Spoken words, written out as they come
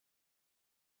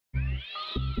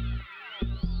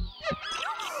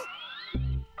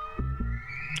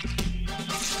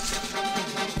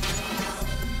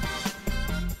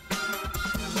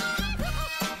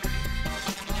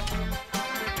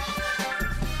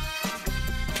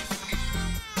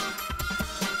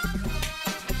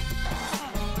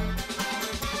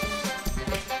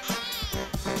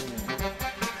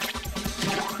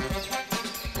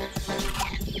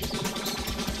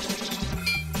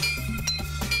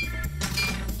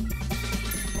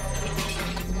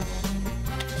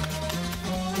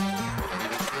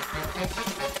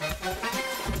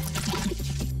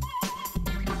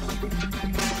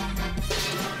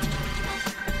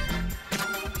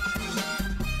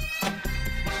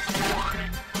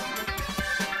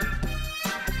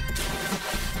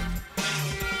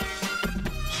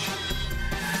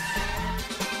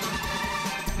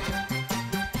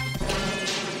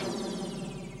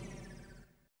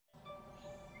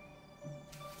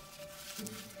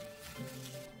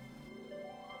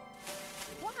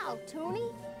Wow, Tony,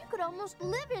 you could almost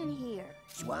live in here.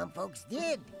 Swamp folks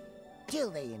did, till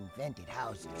they invented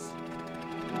houses.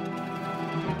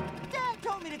 Dad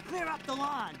told me to clear up the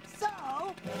lawn, so...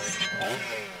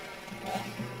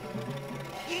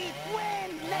 Eat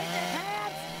wind, naked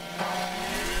hands!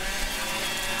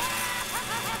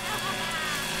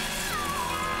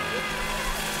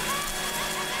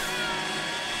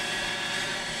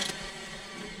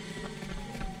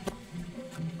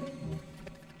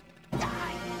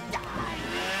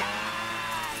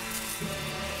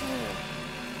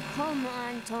 Come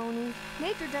on, Tony.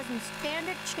 Nature doesn't stand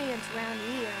a chance around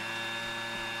here.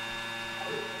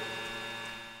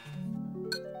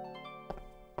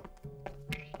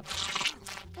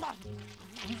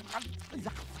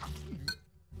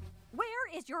 Where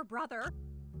is your brother?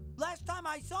 Last time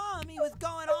I saw him, he was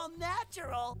going all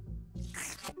natural.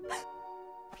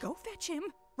 Go fetch him,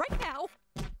 right now.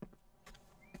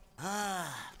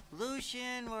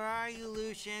 Lucien, where are you,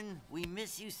 Lucien? We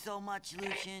miss you so much,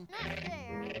 Lucien. Not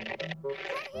there.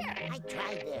 Right here. I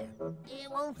tried there.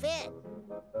 It won't fit.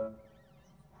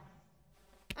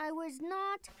 I was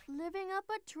not living up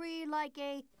a tree like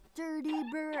a dirty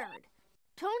bird.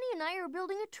 Tony and I are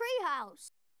building a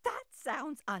treehouse. That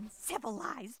sounds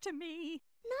uncivilized to me.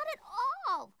 Not at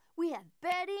all. We have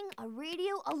bedding, a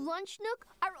radio, a lunch nook,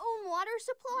 our own water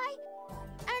supply.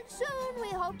 And soon we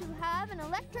hope to have an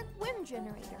electric wind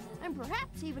generator. And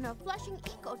perhaps even a flushing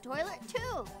eco-toilet,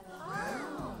 too.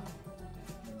 Oh.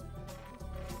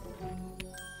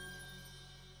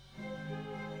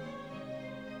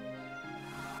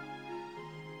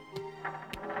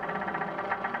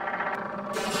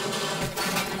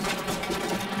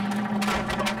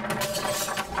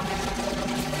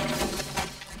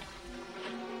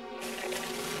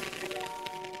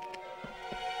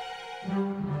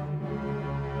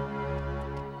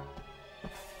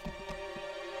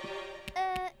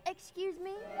 Excuse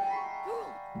me?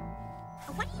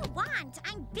 What do you want?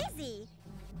 I'm busy.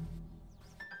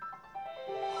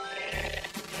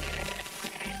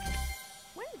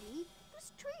 Wendy,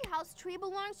 this treehouse tree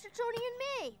belongs to Tony and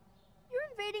me. You're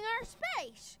invading our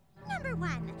space. Number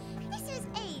one, this is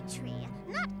a tree,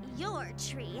 not your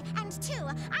tree. And two,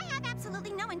 I have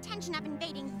absolutely no intention of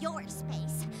invading your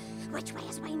space. Which way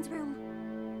is Wayne's room?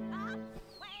 Up,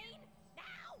 Wayne,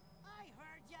 now! I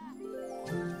heard ya!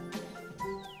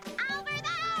 Over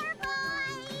there,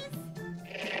 boys!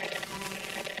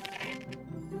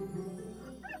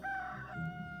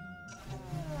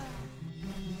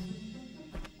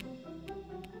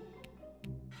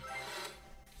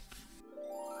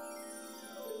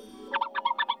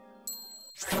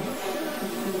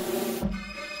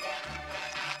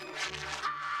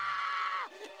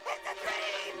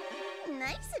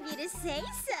 Nice of you to say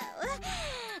so,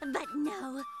 but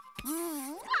no.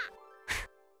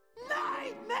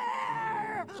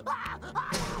 Nightmare!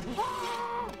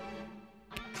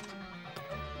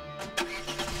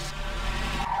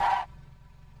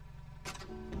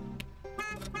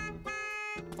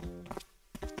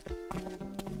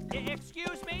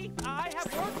 Excuse me, I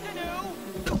have work to do.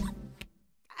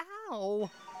 Ow.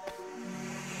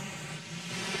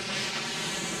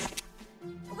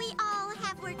 We all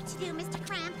have work to do, Mr.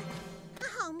 Cramp. A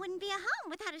home wouldn't be a home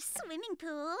without a swimming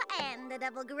pool and a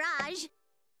double garage.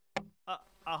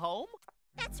 A home?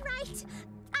 That's right.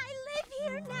 I live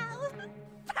here now.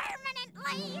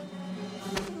 Permanently.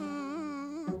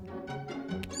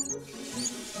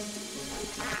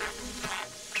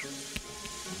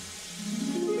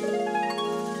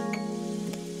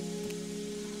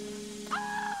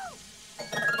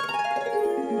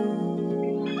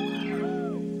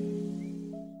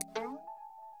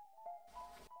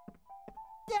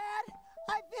 Dad,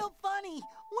 I feel real funny.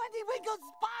 Wendy Winkle's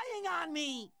spying on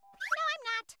me. No, I'm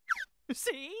not.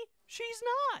 See? She's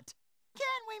not.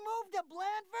 Can we move to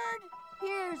Blandford?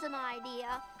 Here's an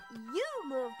idea. You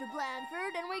move to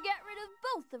Blandford and we get rid of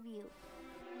both of you.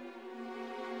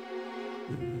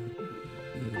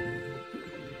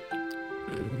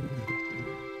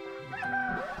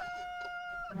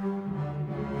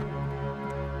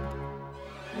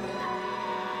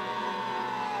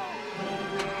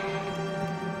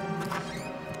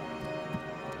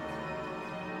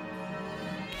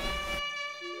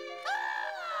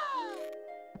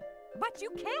 But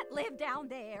you can't live down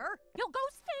there. You'll go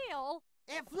stale.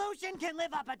 If Lucien can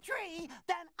live up a tree,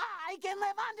 then I can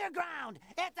live underground.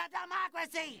 It's a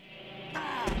democracy.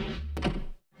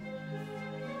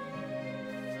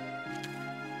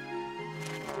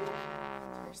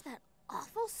 There's that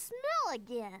awful smell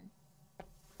again.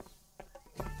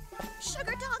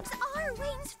 Sugar dogs are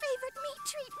Wayne's favorite meat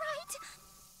treat, right?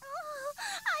 Oh,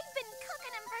 I've been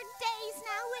cooking them for days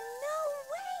now and no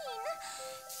Wayne.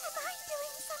 Am I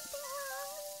doing something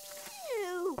wrong?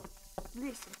 Ew.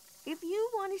 Listen, if you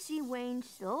want to see Wayne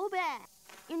so bad,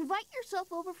 invite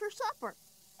yourself over for supper.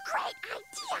 Great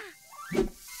idea!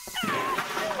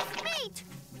 Meat!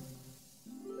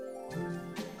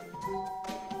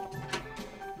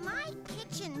 My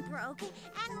kitchen broke,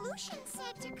 and Lucien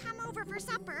said to come over for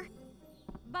supper.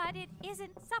 But it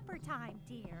isn't supper time,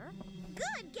 dear.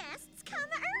 Good guests come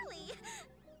early.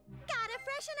 Gotta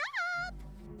freshen up.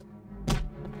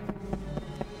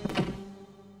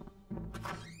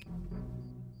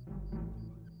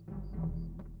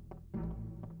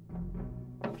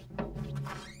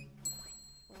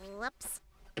 Whoops.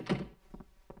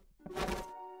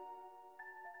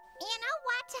 You know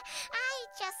what? I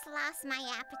just lost my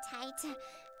appetite.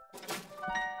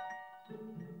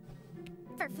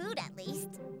 For food, at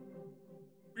least.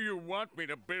 You want me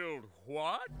to build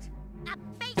what? A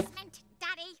basement,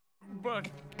 Daddy. But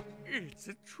it's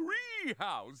a tree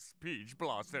house, Peach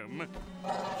Blossom.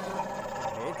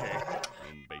 Okay,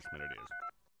 in basement it is.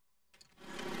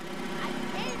 I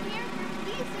came here for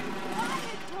peace and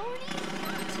quiet, Tony.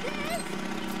 Not this.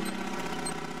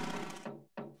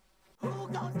 Who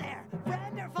goes there?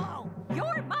 Friend or foe?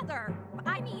 Your mother!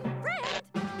 I mean, friend!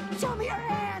 Show me your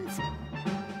hands!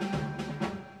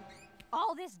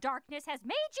 All this darkness has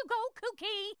made you go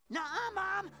kooky. Nuh-uh,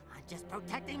 Mom. I'm just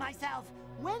protecting myself.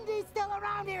 Wendy's still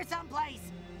around here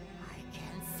someplace. I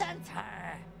can sense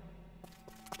her.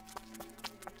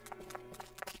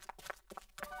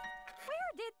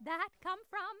 Where did that come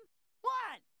from?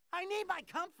 What? I need my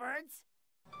comforts.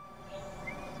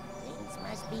 Things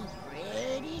must be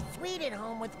pretty sweet at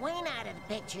home with Wayne out of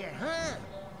the picture, huh?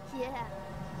 Yeah.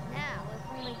 Now,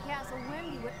 if only Castle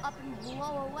Wendy would up and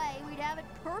blow away, we'd have it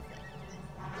perfect.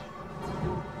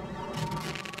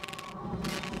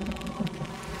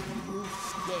 You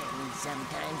scare me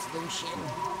sometimes, Lucien.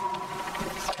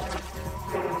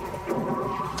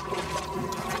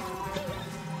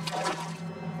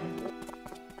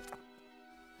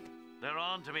 They're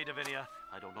on to me, Davinia.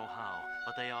 I don't know how,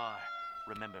 but they are.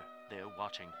 Remember, they're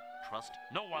watching. Trust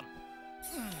no one.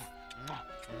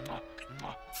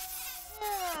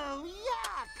 Oh,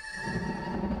 yuck!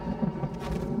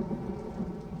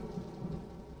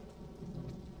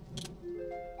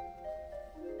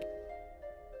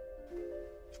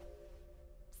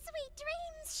 Sweet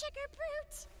dreams, Sugar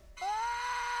Brute.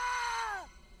 Ah!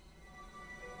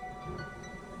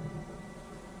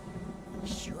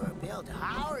 Sure built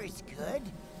ours good.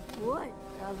 What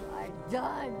have I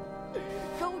done?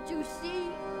 Don't you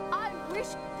see? I wish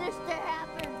this to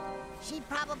happen. She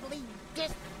probably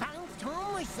just bounced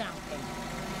home or something.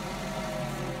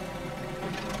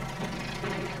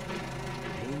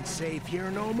 Ain't safe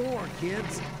here no more,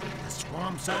 kids. The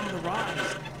swamp's on the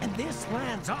rise, and this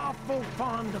land's awful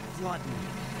fond of flooding.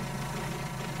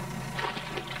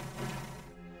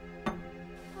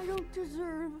 I don't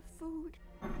deserve food.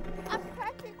 I'm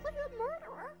practically a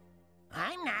murderer.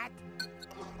 I'm not.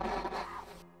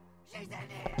 She's in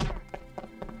here!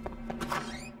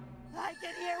 I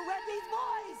can hear Wendy's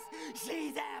voice!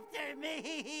 She's after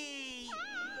me!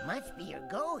 Must be her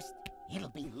ghost. It'll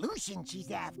be Lucien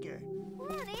she's after.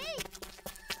 Honey!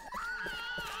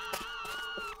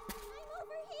 I'm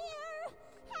over here.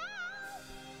 Help!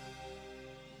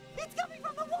 It's coming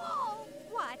from the wall!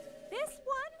 What, this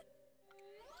one?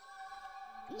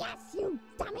 Yes, you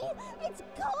dummy. It's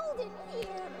cold in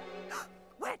here.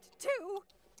 Wet, too.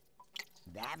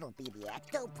 That'll be the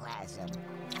ectoplasm.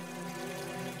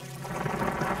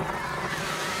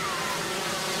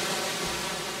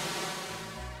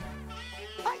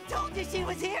 I told you she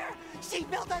was here! She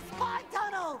built a spy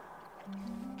tunnel!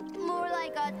 More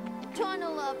like a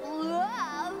tunnel of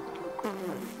love.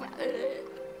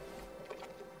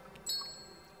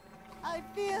 I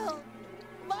feel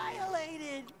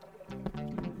violated.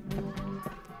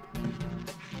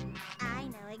 I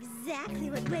know exactly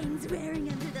what Wayne's wearing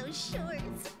under those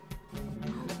shorts.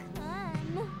 I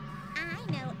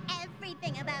know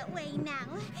everything about Wayne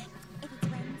now. If it's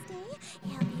Wednesday,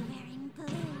 he'll be wearing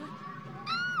blue.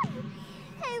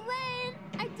 Hey, Wayne,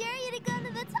 I dare you to go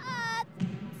to the top.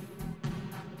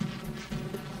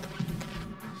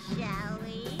 Shall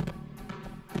we?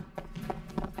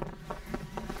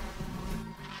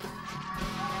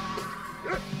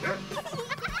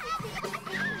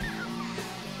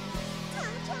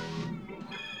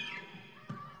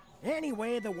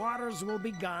 Anyway, the waters will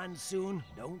be gone soon.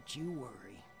 Don't you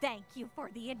worry. Thank you for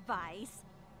the advice.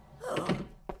 Hear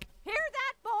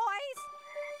that, boys?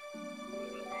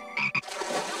 Don't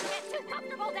get too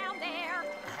comfortable down there.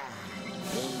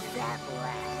 Peace at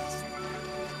last.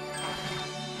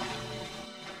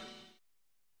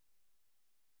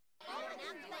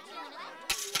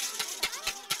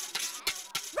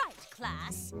 Right,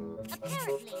 class.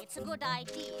 Apparently, it's a good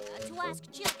idea to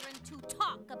ask children to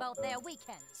talk about their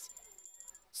weekends.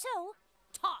 So,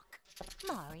 talk,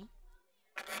 Mari.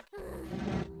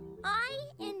 I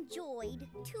enjoyed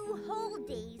 2 whole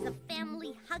days of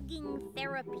family hugging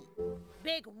therapy.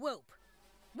 Big whoop.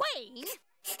 Wayne?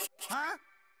 Huh?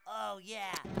 Oh,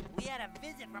 yeah. We had a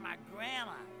visit from our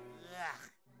grandma.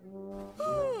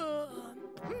 Ugh.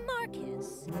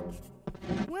 Marcus.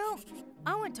 Well,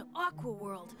 I went to Aqua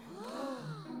World.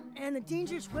 And the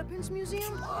Dangerous Weapons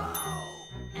Museum.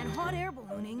 And hot air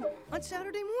ballooning on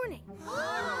Saturday morning.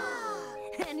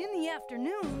 And in the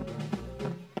afternoon...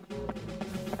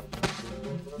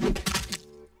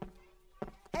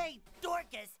 Hey,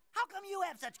 Dorcas, how come you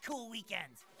have such cool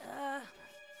weekends?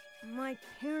 My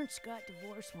parents got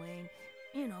divorced, Wayne.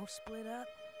 You know, split up.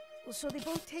 Well, so they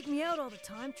both take me out all the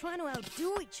time, trying to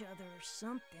outdo each other or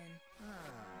something.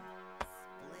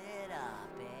 Split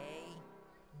up, eh?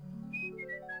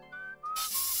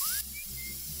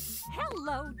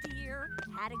 Hello, dear.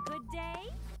 Had a good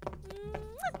day?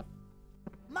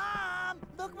 Mom,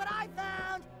 look what I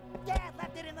found! Dad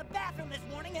left it in the bathroom this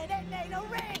morning and it made a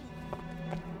ring!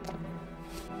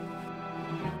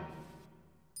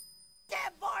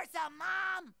 Divorce him,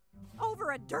 Mom!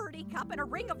 Over a dirty cup and a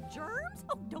ring of germs?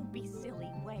 Oh, don't be silly,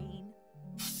 Wayne.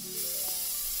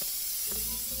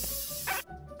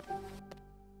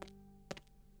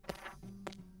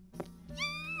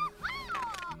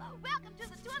 Welcome to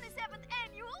the 27th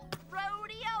annual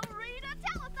Rodeo Rita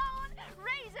Telethon,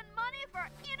 raising money for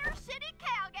inner city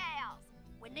cowgals.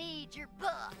 We need your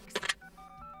bucks.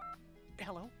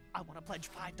 Hello, I want to pledge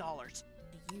 $5.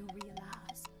 Do you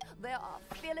realize there are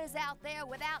fillies out there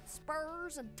without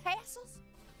spurs and tassels?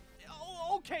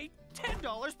 Oh, okay,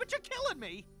 $10, but you're killing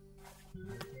me.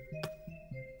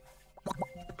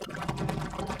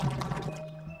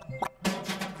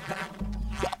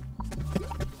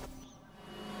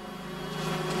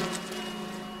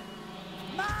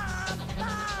 Mom!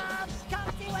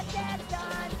 Come see what Dad's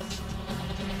done!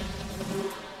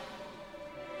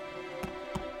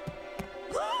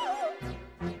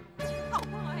 Oh,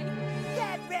 my.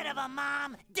 Get rid of him,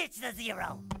 Mom! Ditch the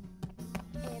zero!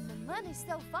 And the money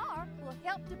so far will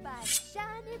help to buy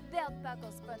shiny belt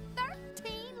buckles for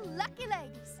 13 lucky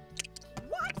ladies.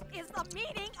 What is the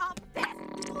meaning of this?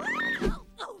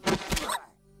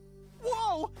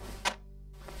 Whoa!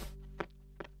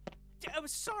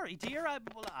 Sorry, dear.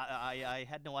 I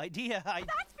had no idea.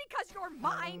 That's because your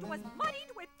mind was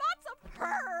muddied with thoughts of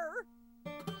her.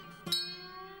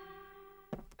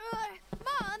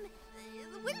 Mom,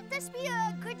 wouldn't this be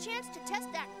a good chance to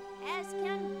test that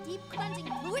Ascan deep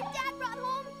cleansing fluid Dad brought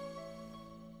home?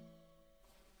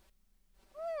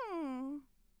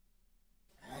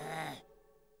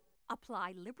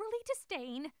 Apply liberally to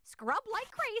stain, scrub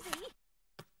like crazy.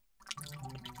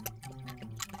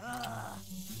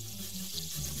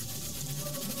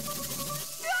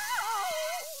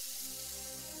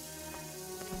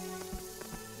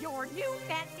 Your new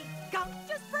fancy gunk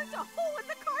just burnt a hole in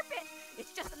the carpet.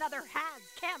 It's just another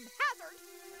chem hazard.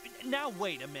 Now,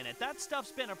 wait a minute. That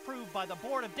stuff's been approved by the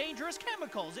Board of Dangerous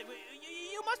Chemicals.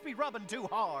 You must be rubbing too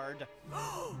hard.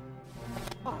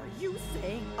 Are you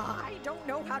saying I don't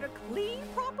know how to clean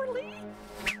properly?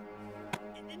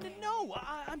 No,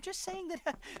 I'm just saying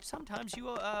that sometimes you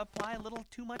apply a little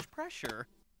too much pressure.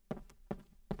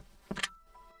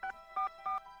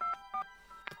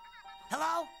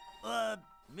 Hello?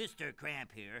 Mr.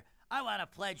 Cramp here. I want to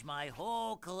pledge my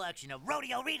whole collection of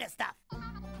Rodeo Rita stuff.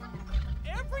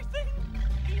 Everything?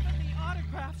 Even the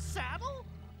autographed saddle?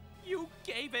 You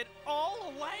gave it all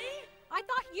away? I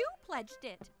thought you pledged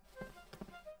it.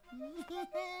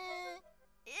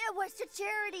 It was to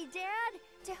charity, Dad,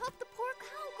 to help the poor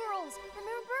cowgirls,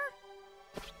 remember?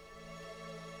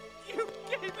 You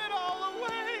gave it all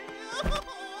away!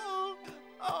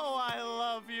 Oh, I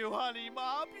love you, honey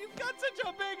Mom. You've got such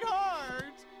a big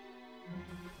heart.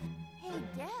 Hey,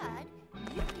 Dad,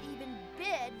 you could even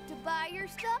bid to buy your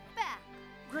stuff back.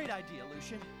 Great idea,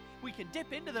 Lucien. We can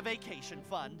dip into the vacation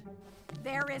fund.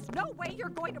 There is no way you're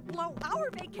going to blow our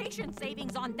vacation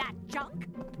savings on that junk.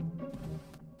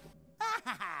 Ha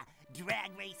ha ha!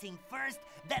 Drag racing first,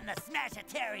 then the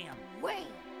Smashatarium. Wait,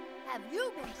 have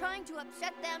you been trying to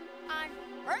upset them on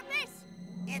purpose?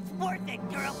 It's worth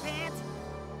it, girl pants.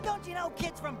 Don't you know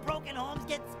kids from broken homes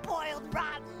get spoiled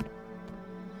rotten?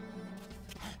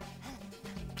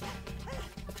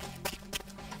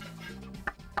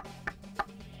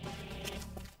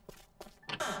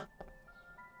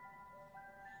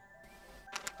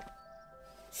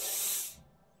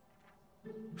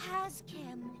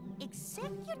 Hazchem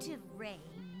executive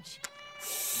range.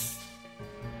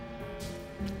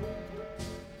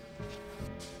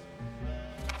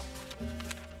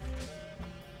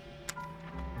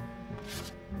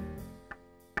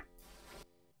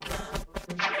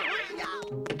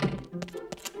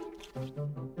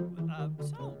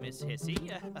 So, Miss Hissy,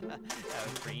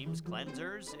 creams,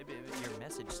 cleansers, your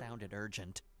message sounded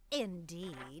urgent.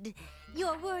 Indeed.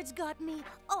 Your words got me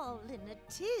all in a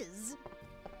tiz.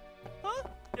 Huh?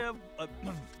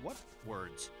 What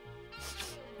words?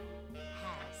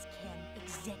 Hazchem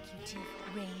executive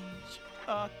range.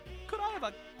 Could I have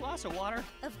a glass of water?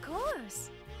 Of course.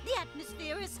 The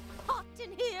atmosphere is hot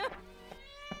in here.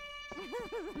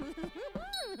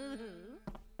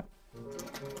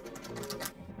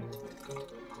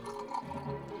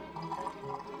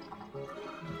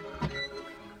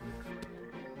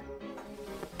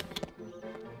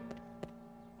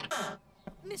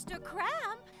 Mr.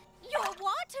 Cramp, your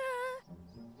water!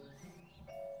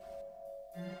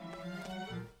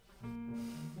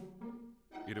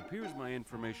 It appears my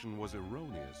information was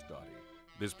erroneous, Dottie.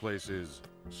 This place is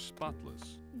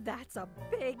spotless. That's a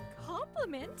big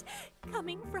compliment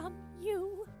coming from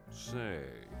you. Say,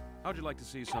 how'd you like to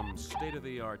see some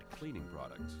state-of-the-art cleaning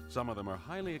products? Some of them are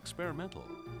highly experimental,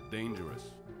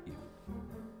 dangerous, even.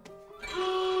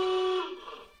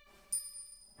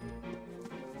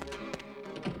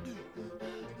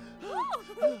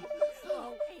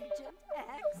 Oh, Agent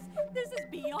X, this is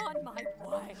beyond my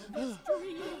wildest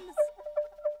dreams.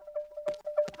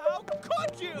 How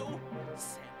could you?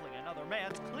 Sampling another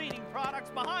man's cleaning products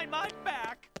behind my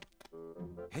back.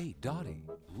 Hey, Dottie,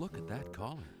 look at that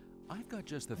collar. I've got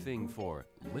just the thing for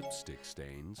lipstick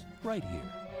stains right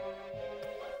here.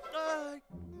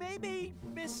 Maybe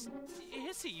Miss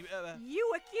Hissy,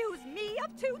 You accuse me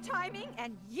of two-timing,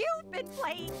 and you've been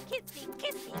playing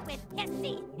kissy-kissy with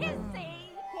Hissy.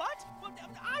 What? Well,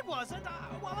 I wasn't.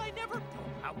 Well, I never...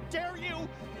 How dare you?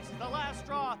 This is the last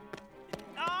straw.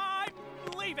 I'm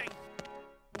leaving.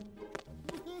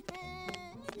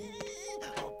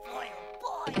 Oh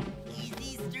boy,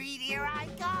 easy street, here I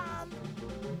come.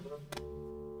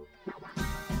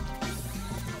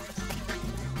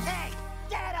 Hey,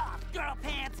 get off, girl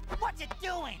pants. What you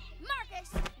doing?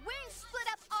 Marcus, we split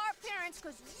up our parents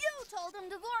because you told them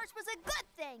divorce was a good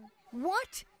thing.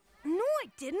 What? No, I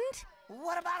didn't.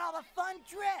 What about all the fun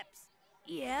trips?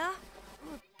 Yeah,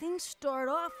 well, things start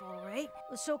off all right,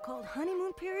 the so-called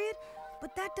honeymoon period,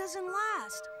 but that doesn't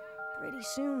last. Pretty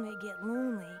soon they get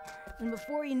lonely, and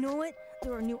before you know it,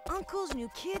 there are new uncles, new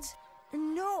kids,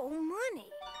 and no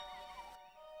money.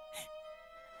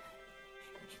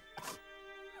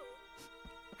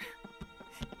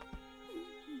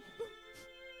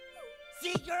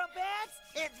 See, girl pants?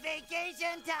 It's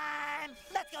vacation time.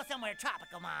 Let's go somewhere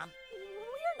tropical, Mom.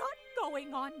 We're not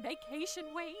going on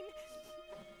vacation, Wayne.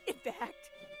 In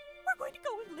fact, we're going to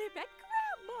go and live at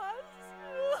Grandma's.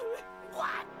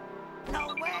 What?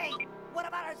 No way! What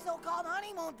about our so-called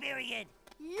honeymoon period?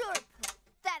 You're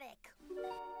pathetic.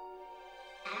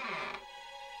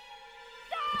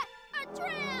 Ah, a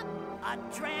tramp! A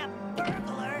tramp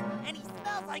burglar, and he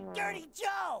smells like Dirty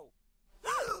Joe!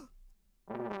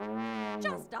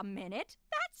 Just a minute.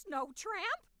 That's no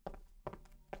tramp.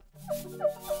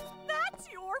 That's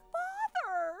your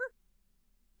father.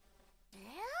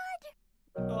 Dad?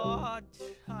 Oh,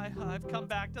 I've come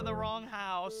back to the wrong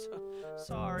house.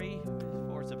 Sorry,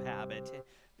 force of habit.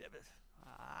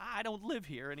 I don't live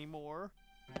here anymore.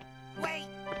 Wait,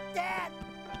 Dad!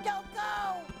 Don't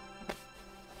go!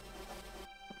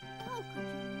 How could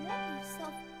you let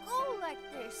yourself go like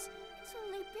this? It's It's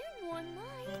only been one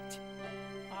night.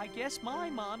 I guess my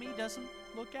mommy doesn't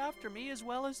look after me as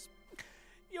well as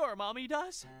your mommy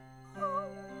does. Oh,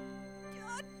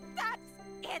 that's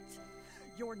it.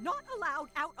 You're not allowed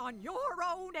out on your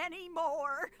own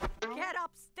anymore. Get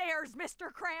upstairs, Mr.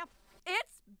 Cramp.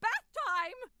 It's bath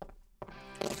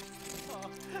time. Oh,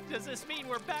 does this mean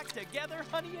we're back together,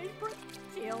 Honey Apron?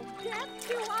 Till death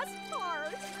do us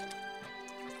part.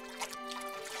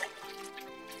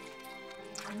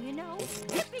 And you know,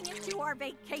 dipping into our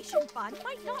vacation fund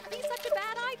might not be such a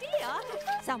bad idea.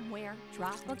 Somewhere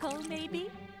tropical, maybe.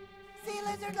 See,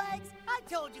 Lizard Legs? I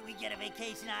told you we'd get a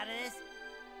vacation out of this.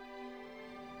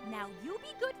 Now you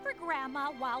be good for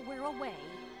Grandma while we're away.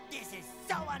 This is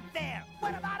so unfair.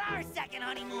 What about our second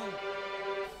honeymoon?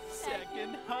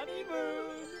 Second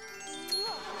honeymoon.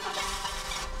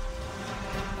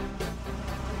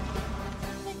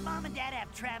 Think Mom and Dad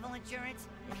have travel insurance?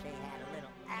 If they had a little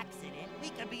accident, we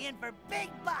could be in for big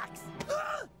bucks.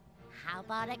 How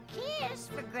about a kiss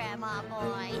for Grandma,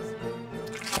 boys?